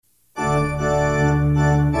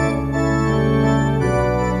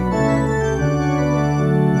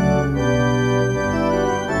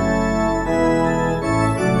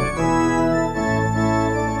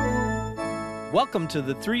Welcome to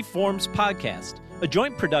the Three Forms Podcast, a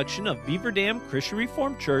joint production of Beaver Dam Christian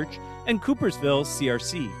Reformed Church and Coopersville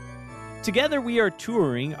CRC. Together we are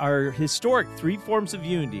touring our historic three forms of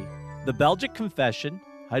unity, the Belgic Confession,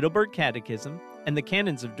 Heidelberg Catechism, and the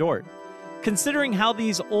Canons of Dort, considering how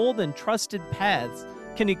these old and trusted paths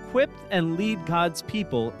can equip and lead God's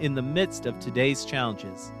people in the midst of today's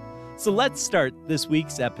challenges. So let's start this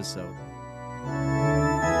week's episode.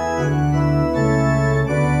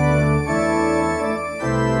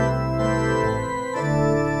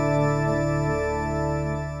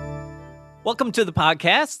 Welcome to the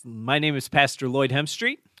podcast. My name is Pastor Lloyd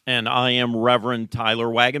Hemstreet. And I am Reverend Tyler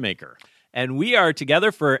Wagamaker. And we are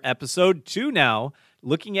together for episode 2 now,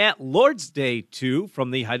 looking at Lord's Day 2 from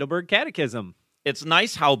the Heidelberg Catechism. It's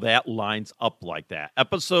nice how that lines up like that.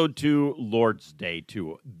 Episode 2, Lord's Day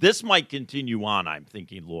 2. This might continue on, I'm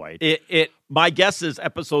thinking, Lloyd. My guess is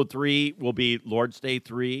episode 3 will be Lord's Day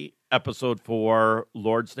 3. Episode 4,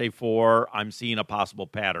 Lord's Day 4, I'm seeing a possible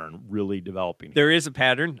pattern really developing. There is a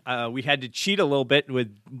pattern. We had to cheat a little bit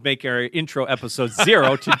with make our intro episode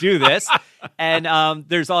 0 to do this. And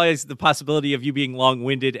there's always the possibility of you being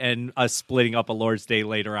long-winded and us splitting up a Lord's Day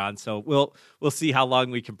later on. So we'll see how long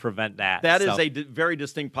we can prevent that. That is a very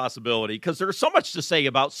distinct possibility because there's so much to say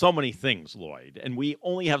about so many things, Lloyd, and we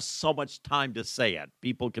only have so much time to say it.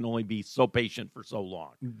 People can only be so patient for so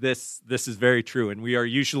long. This is very true, and we are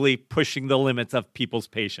usually pushing the limits of people's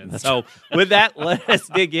patience. So with that, let us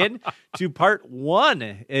dig in to part 1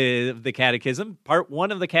 of the Catechism. Part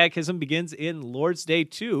 1 of the Catechism begins in Lord's Day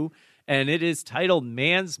 2, and it is titled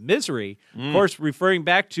Man's Misery. Of course, referring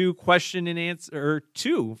back to question and answer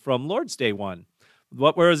 2 from Lord's Day 1.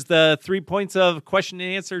 What was the 3 points of question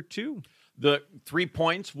and answer 2? The 3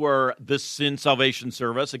 points were the sin salvation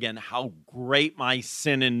service. Again, how great my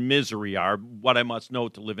sin and misery are, what I must know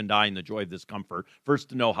to live and die in the joy of this comfort. First,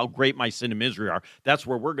 to know how great my sin and misery are. That's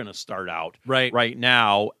where we're going to start out right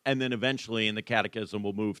now. And then eventually in the catechism,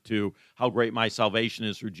 we'll move to how great my salvation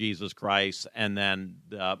is through Jesus Christ, and then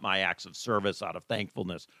my acts of service out of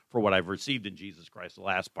thankfulness for what I've received in Jesus Christ, the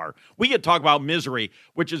last part. We get to talk about misery,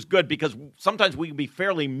 which is good because sometimes we can be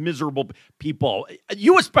fairly miserable people.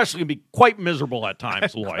 You especially can be quite miserable at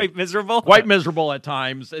times, Lloyd. Quite miserable? Quite miserable at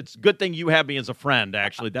times. It's a good thing you have me as a friend,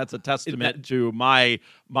 actually. That's a testament to my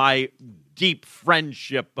deep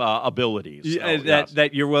friendship abilities. So,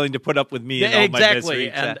 that you're willing to put up with me and all my misery.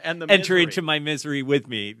 And the enter misery. into my misery with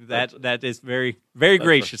me. That is very, very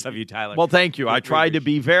gracious of you, Tyler. Well, thank you. I try to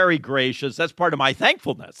be very gracious. That's part of my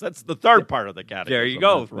thankfulness. That's the third part of the catechism. There you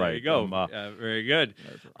go. That's right. There you go. Very good.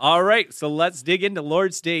 All right, so let's dig into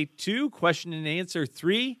Lord's Day 2, question and answer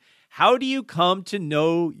 3. How do you come to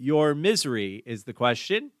know your misery is the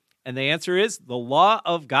question. And the answer is, the law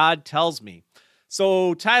of God tells me.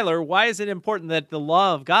 So, Tyler, why is it important that the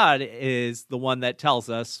law of God is the one that tells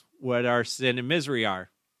us what our sin and misery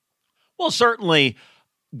are? Well, certainly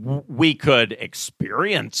we could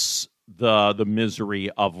experience the misery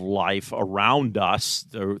of life around us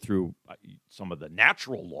through some of the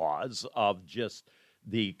natural laws of just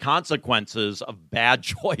the consequences of bad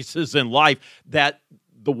choices in life that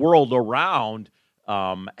the world around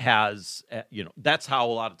has, that's how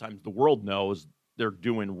a lot of times the world knows they're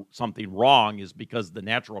doing something wrong, is because the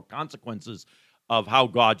natural consequences of how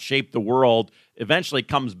God shaped the world eventually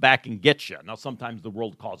comes back and gets you. Now, sometimes the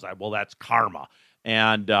world calls that, well, that's karma.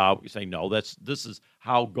 And we say, no, this is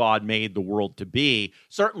how God made the world to be.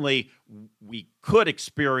 Certainly, we could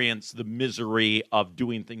experience the misery of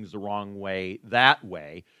doing things the wrong way that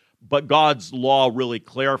way, but God's law really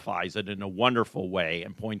clarifies it in a wonderful way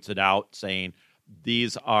and points it out, saying,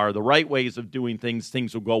 these are the right ways of doing things.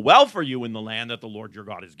 Things will go well for you in the land that the Lord your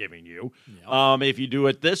God is giving you. Yep. If you do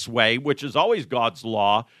it this way, which is always God's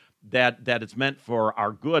law, that it's meant for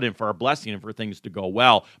our good and for our blessing and for things to go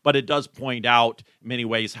well. But it does point out in many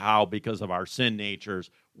ways how, because of our sin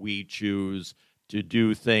natures, we choose to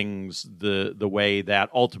do things the way that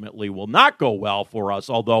ultimately will not go well for us,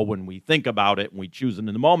 although when we think about it and we choose it in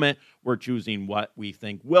the moment, we're choosing what we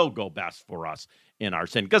think will go best for us in our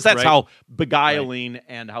sin, because that's how beguiling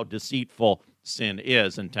and how deceitful sin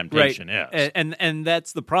is and temptation is. And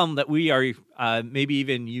that's the problem that we are maybe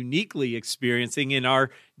even uniquely experiencing in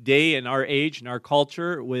our day and our age and our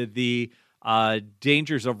culture, with the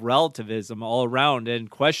dangers of relativism all around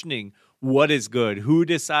and questioning what is good, who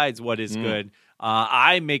decides what is good.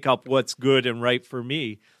 I make up what's good and right for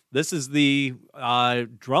me. This is the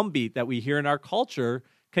drumbeat that we hear in our culture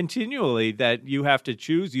continually, that you have to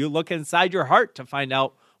choose. You look inside your heart to find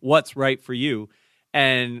out what's right for you.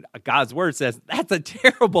 And God's word says that's a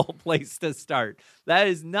terrible place to start. That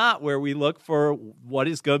is not where we look for what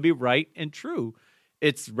is going to be right and true.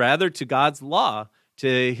 It's rather to God's law,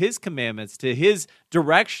 to his commandments, to his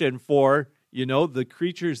direction for, the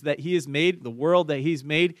creatures that he has made, the world that he's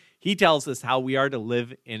made. He tells us how we are to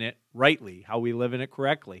live in it rightly, how we live in it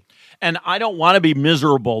correctly. And I don't want to be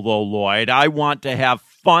miserable, though, Lloyd. I want to have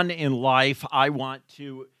fun in life. I want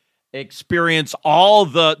to experience all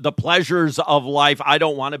the pleasures of life. I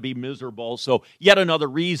don't want to be miserable. So yet another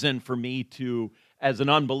reason for me to, as an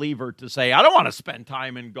unbeliever, to say, I don't want to spend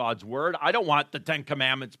time in God's Word. I don't want the Ten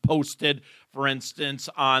Commandments posted, for instance,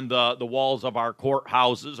 on the walls of our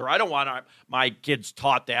courthouses, or I don't want my kids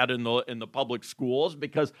taught that in the public schools,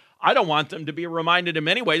 because I don't want them to be reminded in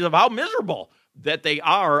many ways of how miserable that they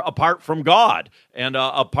are apart from God and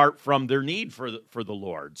apart from their need for the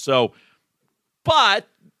Lord. So, but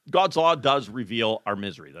God's law does reveal our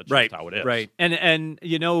misery. That's just how it is. Right. And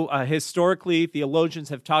historically, theologians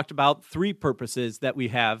have talked about three purposes that we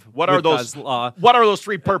have. What are those? God's law. What are those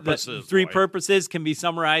three purposes? The three purposes can be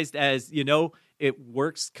summarized as, it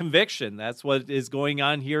works conviction. That's what is going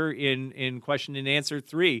on here in question and answer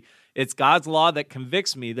 3. It's God's law that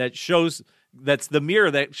convicts me, that's the mirror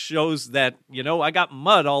that shows that, I got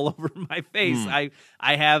mud all over my face.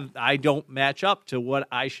 I don't match up to what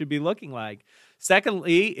I should be looking like.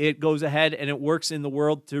 Secondly, it goes ahead and it works in the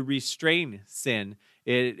world to restrain sin.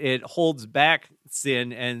 It holds back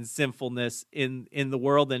sin and sinfulness in the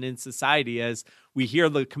world and in society. As we hear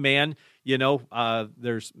the command,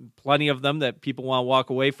 there's plenty of them that people want to walk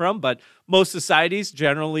away from, but most societies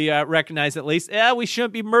generally recognize at least, we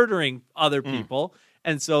shouldn't be murdering other people.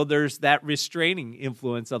 And so there's that restraining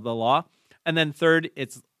influence of the law. And then third,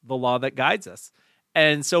 it's the law that guides us.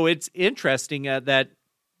 And so it's interesting that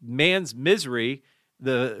man's misery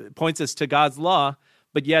points us to God's law,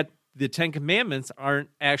 but yet the Ten Commandments aren't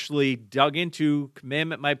actually dug into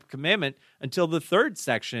commandment by commandment until the third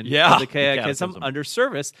section of the Catechism under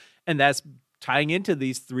service, and that's tying into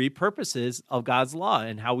these three purposes of God's law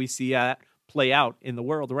and how we see that play out in the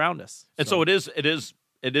world around us. And so it is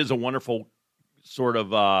a wonderful sort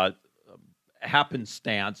of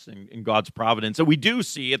happenstance in God's providence. And we do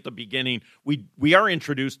see at the beginning, we are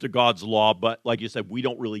introduced to God's law, but like you said, we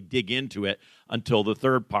don't really dig into it until the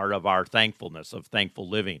third part of our thankfulness, of thankful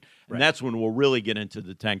living. And that's when we'll really get into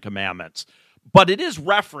the Ten Commandments. But it is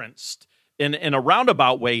referenced in a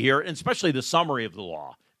roundabout way here, and especially the summary of the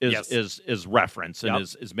law is referenced and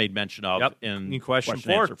is made mention of in question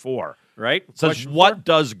answer 4. Right? It says, what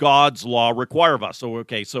does God's law require of us?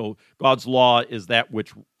 So God's law is that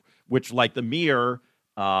which like the mirror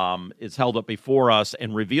is held up before us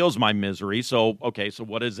and reveals my misery. So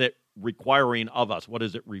what is it requiring of us? What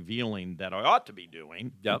is it revealing that I ought to be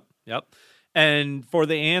doing? Yep. And for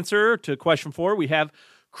the answer to question 4, we have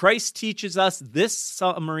Christ teaches us this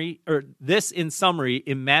in summary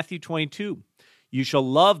in Matthew 22. You shall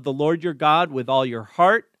love the Lord your God with all your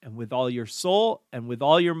heart and with all your soul and with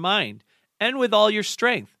all your mind and with all your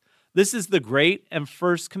strength. This is the great and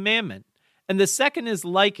first commandment. And the second is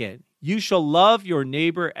like it. You shall love your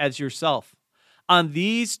neighbor as yourself. On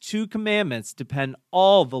these 2 commandments depend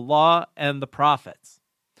all the law and the prophets.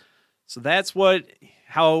 So that's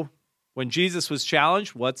how when Jesus was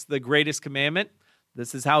challenged, what's the greatest commandment?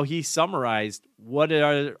 This is how he summarized what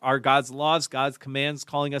are God's laws, God's commands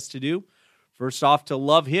calling us to do. First off, to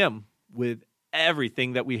love him with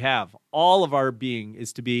everything that we have. All of our being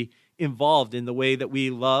is to be involved in the way that we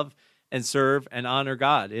love and serve and honor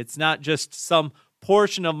God. It's not just some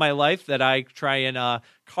portion of my life that I try and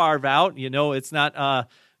carve out. It's not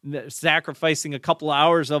sacrificing a couple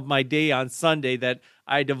hours of my day on Sunday that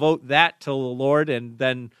I devote that to the Lord, and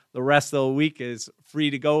then the rest of the week is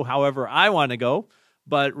free to go however I want to go.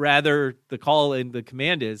 But rather, the call and the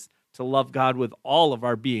command is to love God with all of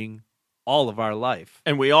our being, all of our life.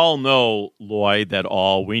 And we all know, Lloyd, that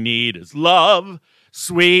all we need is love,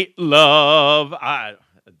 sweet love.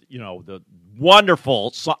 The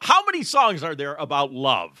wonderful song. How many songs are there about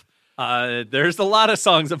love? There's a lot of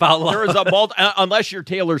songs about love. There is unless you're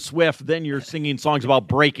Taylor Swift, then you're singing songs about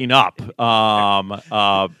breaking up.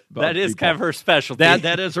 That is kind of her specialty.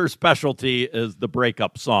 That is her specialty, is the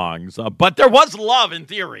breakup songs. But there was love in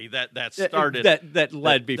theory that started that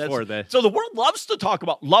led before that. So the world loves to talk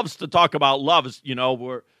about love.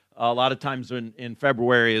 We're a lot of times in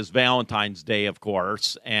February is Valentine's Day, of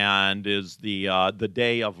course, and is the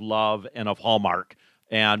day of love and of Hallmark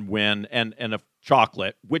and of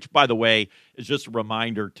chocolate, which, by the way, is just a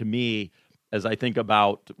reminder to me as I think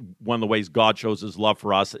about one of the ways God shows his love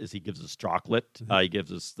for us is he gives us chocolate. He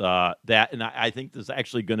gives us that. And I think this is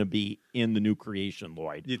actually going to be in the new creation,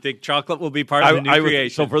 Lloyd. You think chocolate will be part of the new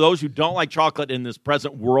creation? So for those who don't like chocolate in this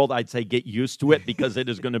present world, I'd say get used to it because it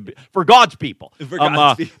is going to be for God's people. For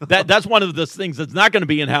God's people. That's one of the things that's not going to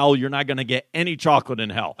be in hell. You're not going to get any chocolate in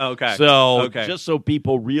hell. Okay. So just so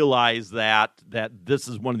people realize that this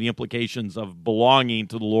is one of the implications of belonging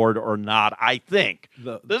to the Lord or not, I think.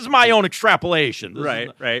 This is my own extrapolation. Right.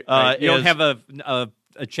 You don't have a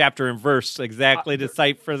chapter and verse exactly to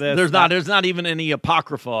cite for this. There's not even any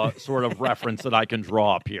apocrypha sort of reference that I can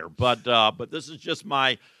draw up here. But this is just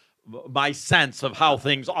my sense of how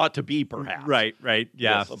things ought to be, perhaps. Right.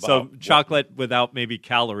 Yeah. Yes, so chocolate without maybe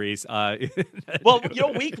calories. Well,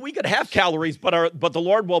 we could have calories, but the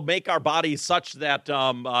Lord will make our bodies such that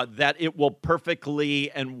that it will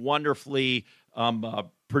perfectly and wonderfully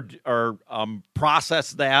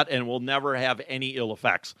process that, and will never have any ill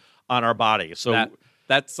effects on our body. So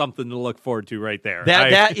that's something to look forward to, right there.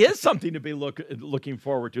 That is something to be looking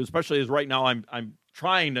forward to, especially as right now I'm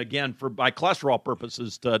trying again for my cholesterol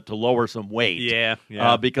purposes to lower some weight. Yeah.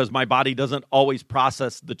 Because my body doesn't always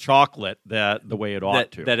process the chocolate the way it ought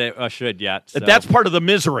to. That it should yet. So. That's part of the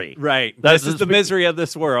misery. Right. This is the misery of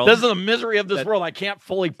this world. This is the misery of this world. I can't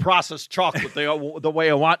fully process chocolate the way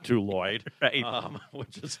I want to, Lloyd.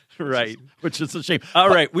 Right. Which is a shame. All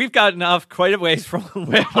right. We've gotten off quite a ways from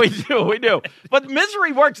we do. But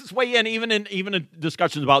misery works its way in even in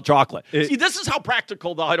discussions about chocolate. See, this is how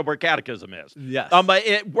practical the Heidelberg Catechism is. Yes. But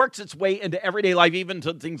it works its way into everyday life, even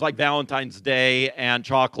to things like Valentine's Day and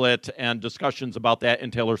chocolate and discussions about that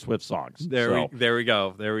in Taylor Swift songs. There we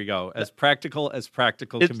go. As practical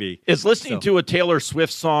can be. Is listening to a Taylor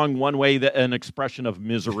Swift song one way an expression of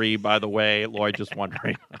misery, by the way, Lloyd, just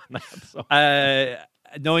wondering.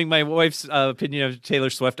 Knowing my wife's opinion of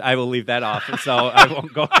Taylor Swift, I will leave that off. So I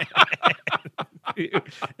won't go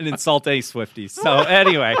and insult any Swifties. So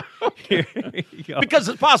anyway, here you go. Because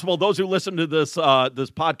it's possible those who listen to this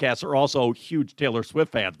podcast are also huge Taylor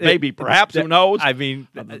Swift fans. Maybe, perhaps, who knows? I mean,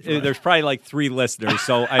 there's probably like 3 listeners,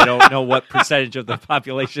 so I don't know what percentage of the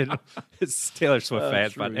population is Taylor Swift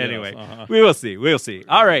fans. But anyway, we will see. We'll see.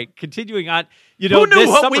 All right, continuing on. Who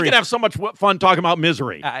knew we could have so much fun talking about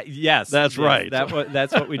misery? Yes. That's right.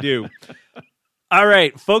 That's what we do. All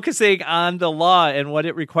right, focusing on the law and what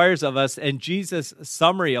it requires of us and Jesus'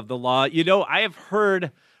 summary of the law. I have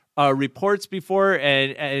heard reports before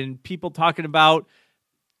and people talking about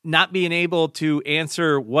not being able to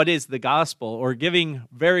answer what is the gospel or giving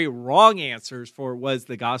very wrong answers for what is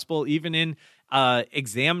the gospel, even in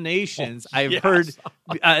examinations. I've heard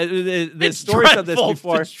the stories of this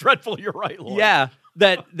before. It's dreadful. You're right, Lord. Yeah,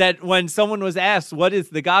 that when someone was asked what is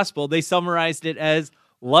the gospel, they summarized it as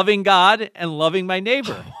loving God and loving my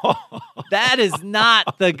neighbor. That is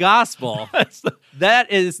not the gospel.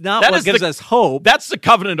 That is not what gives us hope. That's the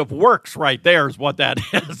covenant of works right there is what that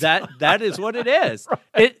is. That is what it is.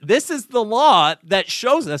 Right. This is the law that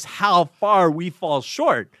shows us how far we fall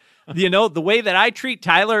short. The way that I treat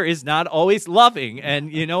Tyler is not always loving.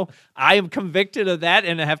 And, I am convicted of that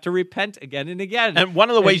and I have to repent again and again. And one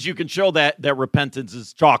of the ways you can show that repentance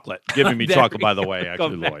is chocolate. Giving me chocolate, by the way,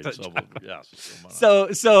 actually, Lloyd.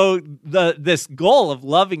 So this goal of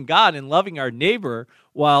loving God and loving our neighbor,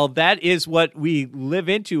 while that is what we live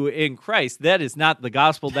into in Christ, that is not the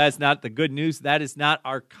gospel. That is not the good news. That is not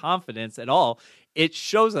our confidence at all. It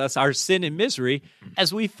shows us our sin and misery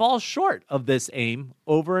as we fall short of this aim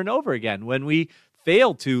over and over again. When we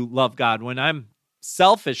fail to love God, when I'm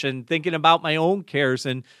selfish and thinking about my own cares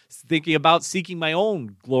and thinking about seeking my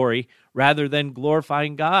own glory rather than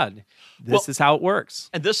glorifying God. This is how it works.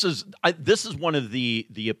 And this is one of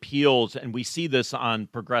the appeals, and we see this on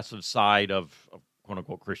progressive side of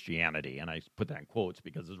quote-unquote Christianity, and I put that in quotes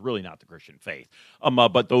because it's really not the Christian faith.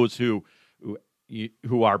 But those who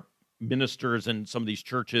are ministers in some of these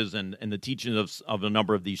churches and the teaching of a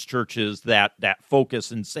number of these churches that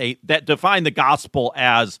focus and say that define the gospel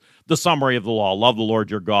as the summary of the law. Love the Lord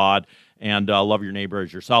your God and love your neighbor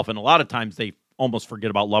as yourself. And a lot of times they almost forget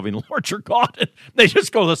about loving the Lord your God. And they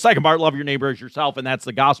just go to the second part, love your neighbor as yourself, and that's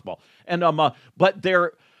the gospel. And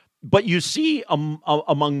but you see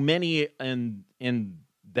among many in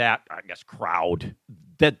that, I guess, crowd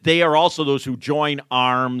that they are also those who join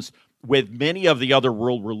arms with many of the other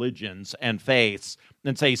world religions and faiths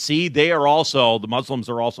and say, see, the Muslims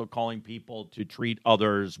are also calling people to treat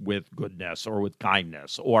others with goodness or with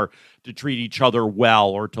kindness or to treat each other well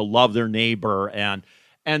or to love their neighbor.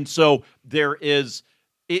 And so there is,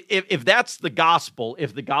 if that's the gospel,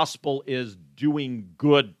 if the gospel is doing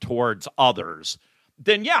good towards others,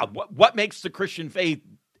 then what makes the Christian faith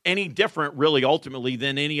any different, really, ultimately,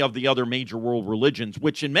 than any of the other major world religions,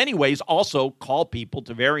 which in many ways also call people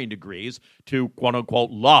to varying degrees to, quote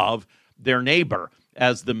unquote, love their neighbor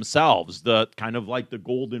as themselves. The kind of like the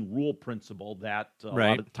golden rule principle that a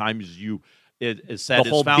lot of times it is said the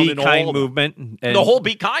whole is found be in kind all movement. The whole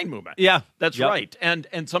be kind movement. Yeah. That's right. And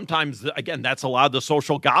sometimes, again, that's a lot of the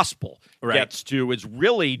social gospel gets to, is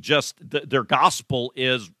really just their gospel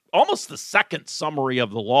is almost the second summary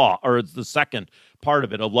of the law, or it's the second part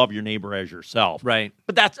of it, of love your neighbor as yourself. Right.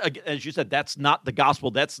 But that's, as you said, that's not the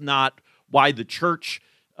gospel. That's not why the church,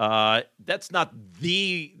 that's not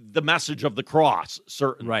the message of the cross,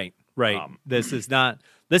 certainly. Right. This is not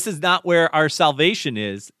where our salvation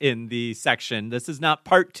is in the section. This is not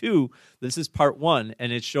part 2. This is part 1,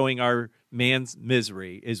 and it's showing our man's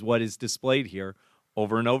misery is what is displayed here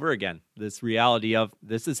over and over again. This reality of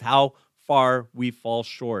this is how far we fall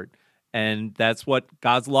short, and that's what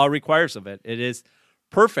God's law requires of it. It is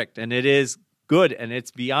perfect, and it is good, and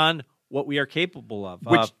it's beyond what we are capable of.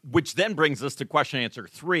 Which then brings us to question and answer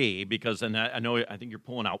 3, because, and I think you're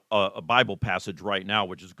pulling out a Bible passage right now,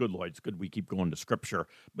 which is good, Lloyd. It's good we keep going to Scripture.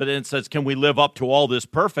 But then it says, can we live up to all this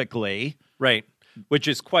perfectly? Right. Which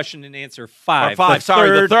is question and answer 5. The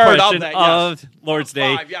third question of that, yes. of Lord's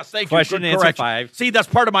Day. 5, yes, thank question you. and answer 5. See, that's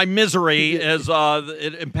part of my misery, is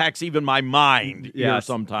it impacts even my mind here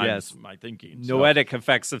sometimes, yes. my thinking. Noetic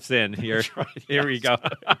effects of sin here. Right, here we go.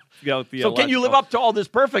 So can you live up to all this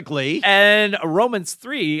perfectly? And Romans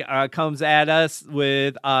 3 comes at us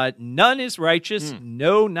with, none is righteous,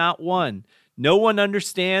 no, not one. No one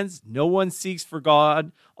understands, no one seeks for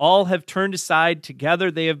God. All have turned aside,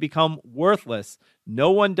 together they have become worthless.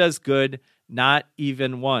 No one does good, not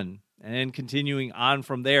even one. And continuing on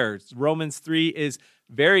from there, Romans 3 is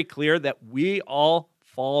very clear that we all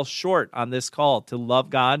fall short on this call to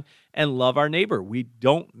love God and love our neighbor. We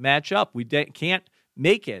don't match up. We can't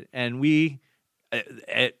make it. And we,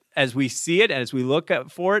 as we see it, as we look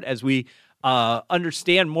for it, as we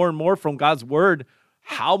understand more and more from God's word,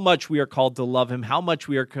 how much we are called to love him, how much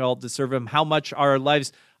we are called to serve him, how much our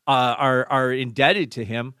lives are indebted to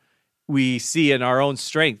him, we see in our own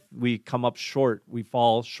strength, we come up short. We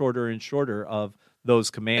fall shorter and shorter of those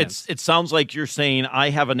commands. It sounds like you're saying I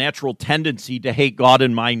have a natural tendency to hate God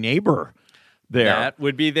and my neighbor there. That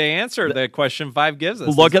would be the answer that question 5 gives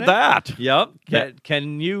us. Look at that. Yep.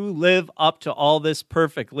 Can you live up to all this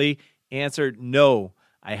perfectly? Answer, no.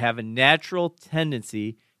 I have a natural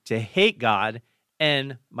tendency to hate God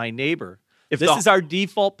and my neighbor. This is our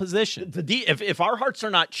default position. If our hearts are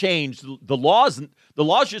not changed, the law's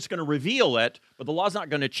just going to reveal it, but the law's not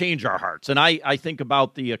going to change our hearts. And I think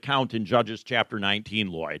about the account in Judges chapter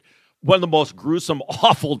 19, Lloyd, one of the most gruesome,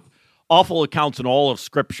 awful accounts in all of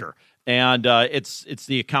Scripture. And it's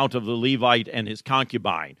the account of the Levite and his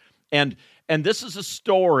concubine. And this is a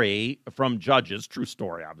story from Judges, true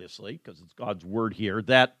story, obviously, because it's God's word here,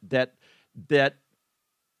 that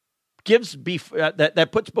gives that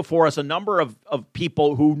puts before us a number of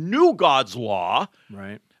people who knew God's law,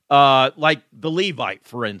 right? Like the Levite,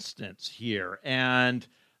 for instance, here, and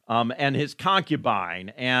his concubine,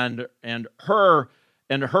 and her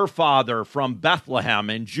father from Bethlehem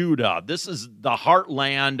in Judah. This is the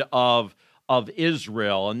heartland of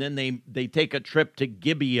Israel, and then they take a trip to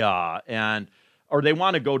Gibeah, or they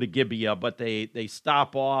want to go to Gibeah, but they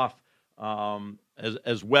stop off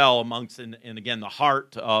as well amongst and again the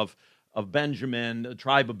heart of Benjamin, the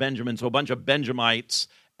tribe of Benjamin, so a bunch of Benjamites,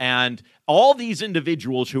 and all these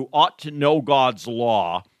individuals who ought to know God's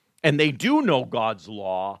law, and they do know God's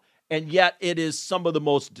law, and yet it is some of the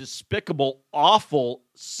most despicable, awful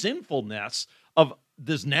sinfulness of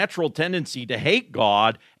this natural tendency to hate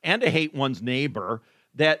God and to hate one's neighbor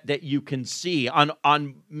that you can see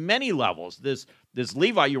on many levels. This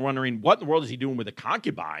Levi, you're wondering, what in the world is he doing with a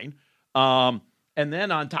concubine? And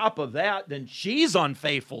then on top of that, then she's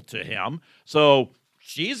unfaithful to him. So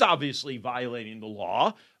she's obviously violating the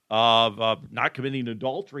law of not committing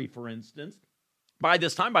adultery, for instance. By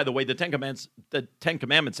this time, by the way, the Ten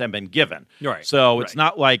Commandments have been given. Right. So it's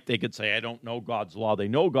not like they could say, I don't know God's law. They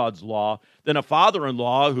know God's law. Then a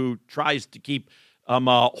father-in-law who tries to keep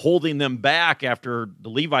holding them back after the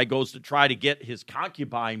Levi goes to try to get his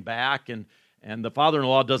concubine back, and the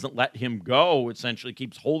father-in-law doesn't let him go, essentially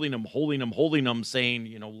keeps holding him,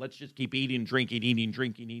 saying, let's just keep eating,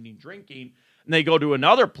 drinking. And they go to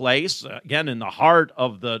another place, again, in the heart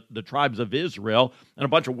of the tribes of Israel, and a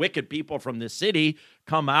bunch of wicked people from the city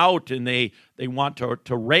come out, and they want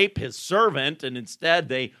to rape his servant, and instead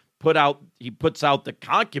they puts out the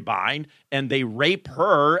concubine, and they rape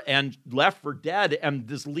her and left for dead. And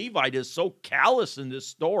this Levite is so callous in this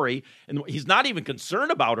story, and he's not even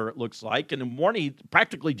concerned about her, it looks like. And in the morning, he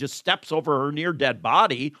practically just steps over her near dead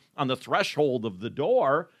body on the threshold of the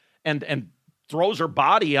door and throws her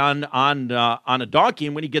body on a donkey.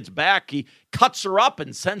 And when he gets back, he cuts her up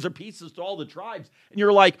and sends her pieces to all the tribes. And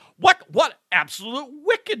you're like, what absolute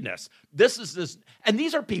wickedness. And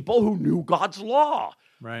these are people who knew God's law.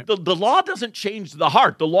 Right. The law doesn't change the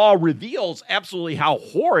heart. The law reveals absolutely how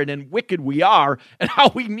horrid and wicked we are and how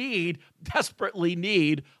we desperately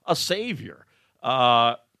need a Savior.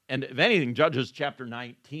 And if anything, Judges chapter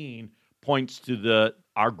 19 points to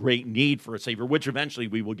our great need for a Savior, which eventually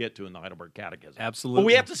we will get to in the Heidelberg Catechism. Absolutely. But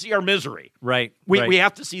we have to see our misery. Right. We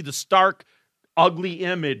have to see the stark, ugly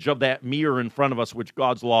image of that mirror in front of us, which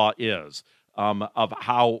God's law is, of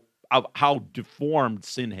how deformed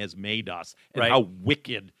sin has made us and how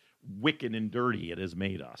wicked and dirty it has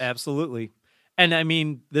made us. Absolutely. And I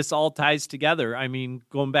mean, this all ties together. I mean,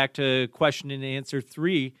 going back to question and answer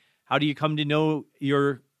 3, how do you come to know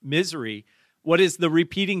your misery? What is the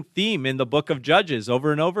repeating theme in the book of Judges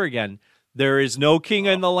over and over again? There is no king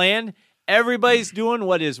in the land. Everybody's doing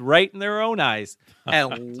what is right in their own eyes.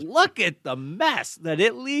 And look at the mess that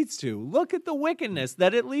it leads to. Look at the wickedness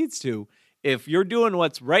that it leads to. If you're doing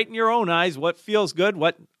what's right in your own eyes, what feels good,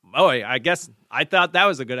 I guess I thought that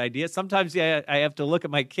was a good idea. Sometimes I have to look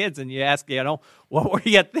at my kids and you ask, what were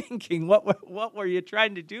you thinking? What were you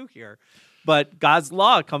trying to do here? But God's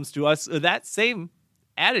law comes to us with that same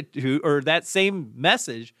attitude or that same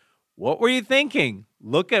message. What were you thinking?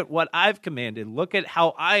 Look at what I've commanded. Look at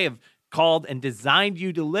how I have called and designed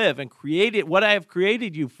you to live and created what I have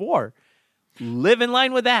created you for. Live in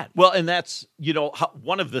line with that. Well, and that's,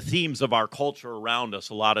 one of the themes of our culture around us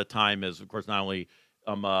a lot of time is, of course, not only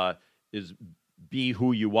is be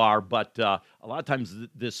who you are, but a lot of times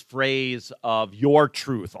this phrase of your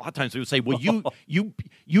truth, a lot of times we would say, well,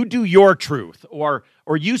 you do your truth or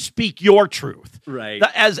you speak your truth. Right.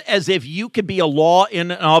 As if you could be a law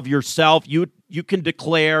in and of yourself. You can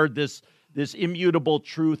declare this immutable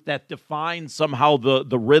truth that defines somehow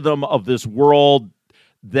the rhythm of this world,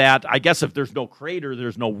 that I guess if there's no creator,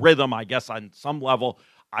 there's no rhythm. I guess on some level,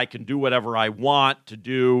 I can do whatever I want to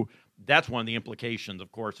do. That's one of the implications,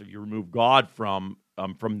 of course, if you remove God from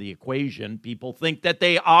the equation. People think that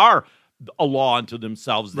they are a law unto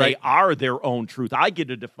themselves. Right. They are their own truth. I get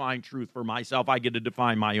to define truth for myself. I get to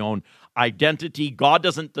define my own identity. God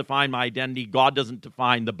doesn't define my identity. God doesn't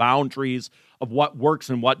define the boundaries of what works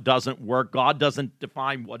and what doesn't work. God doesn't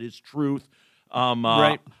define what is truth.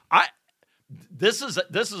 Right. This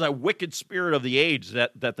is a wicked spirit of the age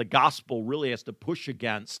that the gospel really has to push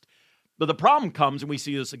against. But the problem comes, and we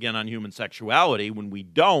see this again on human sexuality, when we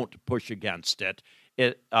don't push against it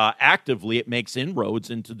actively, it makes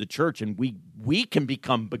inroads into the church, and we can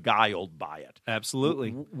become beguiled by it.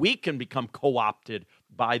 Absolutely. We can become co-opted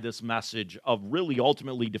by this message of really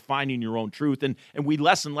ultimately defining your own truth, and we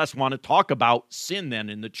less and less want to talk about sin then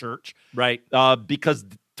in the church. Right. Because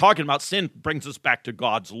talking about sin brings us back to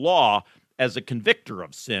God's law as a convictor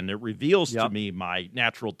of sin. It reveals to me my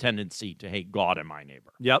natural tendency to hate God and my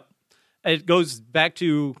neighbor. Yep. It goes back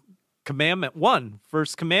to commandment 1,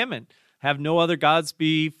 first commandment, have no other gods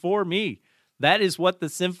before me. That is what the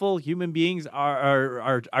sinful human beings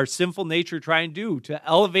our sinful nature try and do, to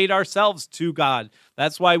elevate ourselves to God.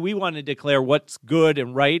 That's why we want to declare what's good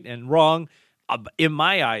and right and wrong. In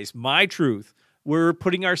my eyes, my truth. We're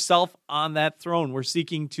putting ourselves on that throne. We're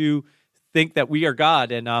seeking to think that we are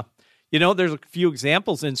God. And there's a few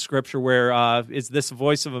examples in Scripture where is this a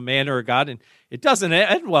voice of a man or a God? And it doesn't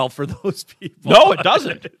end well for those people. No, it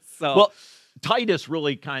doesn't. Well, Titus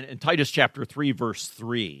in Titus chapter 3, verse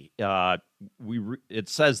 3, it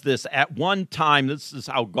says this, at one time, this is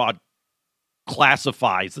how God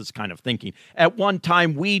classifies this kind of thinking. At one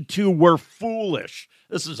time, we too were foolish.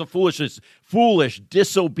 This is a foolishness, foolish,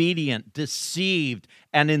 disobedient, deceived,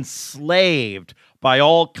 and enslaved by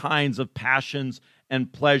all kinds of passions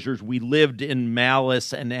and pleasures. We lived in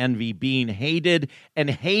malice and envy, being hated and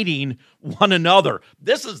hating one another.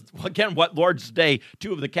 This is, again, what Lord's Day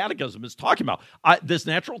 2 of the Catechism is talking about. This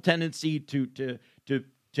natural tendency to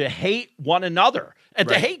hate one another and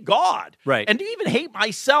to hate God, right, and to even hate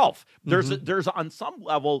myself. There's on some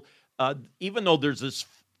level, even though there's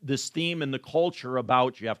this theme in the culture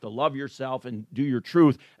about you have to love yourself and do your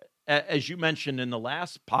truth, as you mentioned in the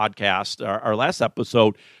last podcast, our last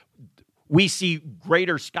episode, we see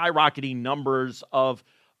greater skyrocketing numbers of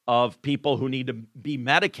of people who need to be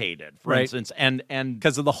medicated, for Right. instance, and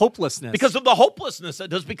Because of the hopelessness. because of the hopelessness it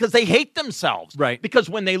does, because they hate themselves. Right. Because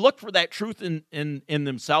when they look for that truth in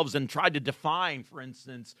themselves and try to define, for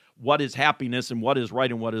instance, what is happiness and what is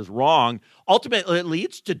right and what is wrong, ultimately it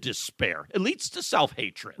leads to despair. It leads to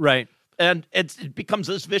self-hatred. Right. And it becomes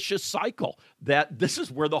this vicious cycle that this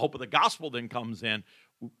is where the hope of the gospel then comes in.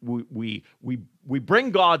 We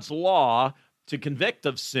bring God's law to convict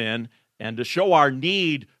of sin and to show our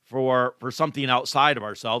need for something outside of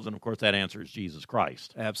ourselves. And, of course, that answer is Jesus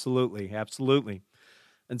Christ. Absolutely. Absolutely.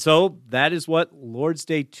 And so that is what Lord's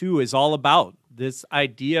Day 2 is all about, this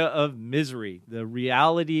idea of misery, the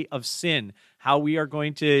reality of sin, how we are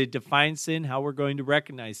going to define sin, how we're going to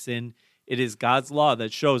recognize sin. It is God's law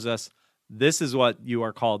that shows us this is what you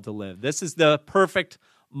are called to live. This is the perfect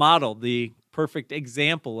model, the perfect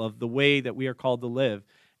example of the way that we are called to live.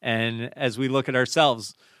 And as we look at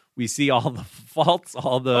ourselves, we see all the faults,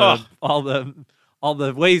 all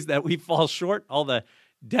the ways that we fall short, all the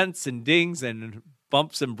dents and dings and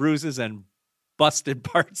bumps and bruises and busted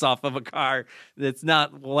parts off of a car that's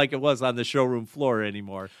not like it was on the showroom floor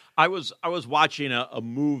anymore. I was watching a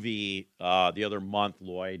movie the other month,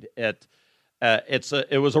 Lloyd. It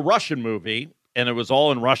was a Russian movie, and it was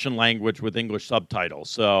all in Russian language with English subtitles.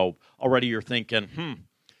 So already you're thinking,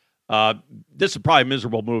 this is probably a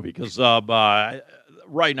miserable movie because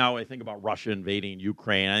right now I think about Russia invading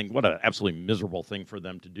Ukraine. I think what an absolutely miserable thing for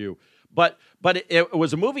them to do. But it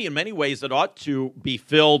was a movie in many ways that ought to be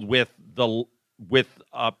filled with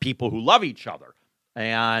people who love each other,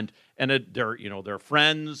 and they're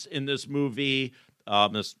friends in this movie.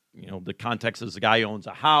 The context is the guy owns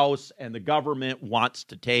a house, and the government wants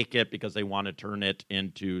to take it because they want to turn it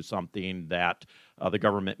into something that the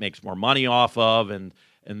government makes more money off of, and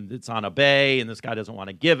it's on a bay, and this guy doesn't want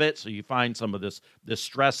to give it. So you find some of this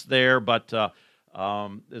stress there. But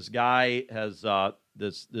this guy has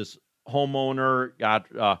this homeowner got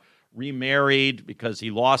remarried because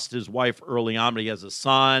he lost his wife early on, but he has a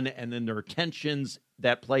son, and then there are tensions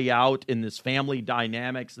that play out in this family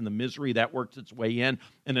dynamics and the misery that works its way in.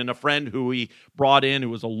 And then a friend who he brought in, who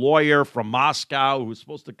was a lawyer from Moscow, who was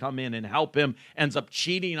supposed to come in and help him, ends up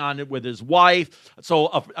cheating on it with his wife. So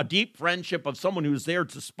a deep friendship of someone who's there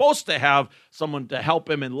to supposed to have someone to help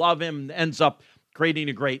him and love him ends up creating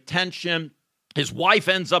a great tension. His wife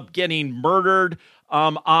ends up getting murdered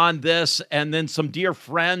on this, and then some dear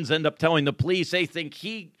friends end up telling the police they think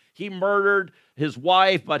he murdered his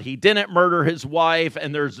wife, but he didn't murder his wife,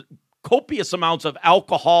 and there's copious amounts of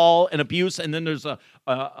alcohol and abuse, and then there's a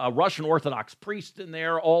Russian Orthodox priest in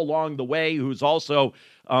there all along the way who's also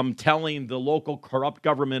telling the local corrupt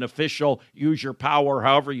government official, use your power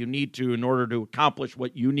however you need to in order to accomplish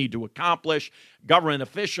what you need to accomplish. Government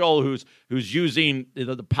official who's using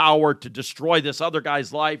the power to destroy this other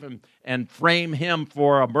guy's life and frame him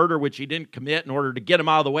for a murder which he didn't commit in order to get him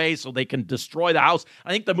out of the way so they can destroy the house.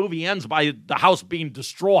 I think the movie ends by the house being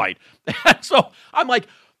destroyed. So I'm like,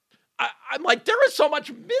 there is so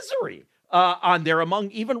much misery on there among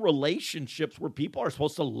even relationships where people are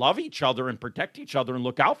supposed to love each other and protect each other and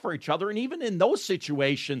look out for each other. And even in those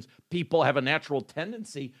situations, people have a natural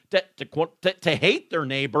tendency to hate their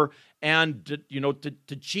neighbor and to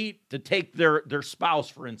cheat, to take their spouse,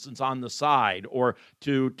 for instance, on the side, or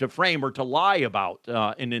to frame or to lie about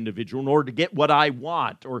an individual in order to get what I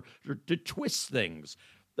want, or to twist things.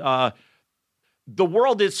 The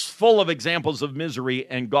world is full of examples of misery,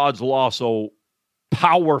 and God's law so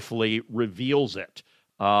powerfully reveals it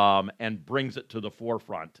and brings it to the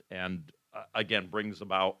forefront, and again, brings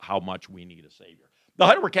about how much we need a Savior. The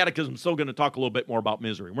Heidelberg Catechism is still going to talk a little bit more about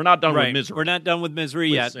misery. We're not done with misery. We're not done with misery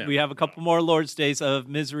yet. Sin. We have a couple more Lord's Days of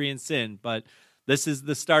misery and sin, but this is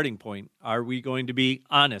the starting point. Are we going to be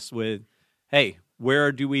honest with, hey,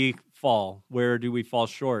 where do we fall? Where do we fall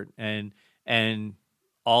short? And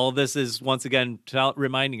all of this is, once again,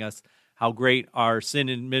 reminding us how great our sin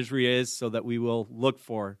and misery is so that we will look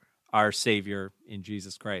for our Savior in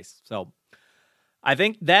Jesus Christ. So I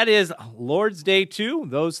think that is Lord's Day 2,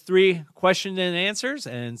 those 3 questions and answers.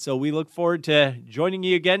 And so we look forward to joining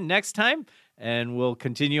you again next time, and we'll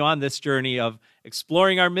continue on this journey of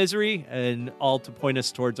exploring our misery and all to point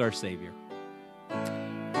us towards our Savior.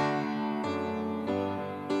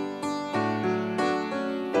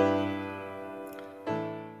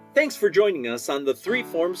 Thanks for joining us on the Three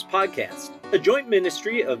Forms Podcast, a joint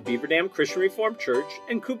ministry of Beaver Dam Christian Reformed Church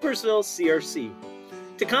and Coopersville CRC.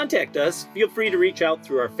 To contact us, feel free to reach out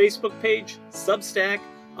through our Facebook page, Substack,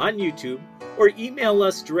 on YouTube, or email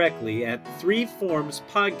us directly at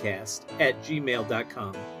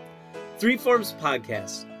threeformspodcast@gmail.com. Three Forms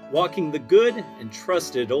Podcast, walking the good and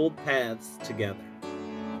trusted old paths together.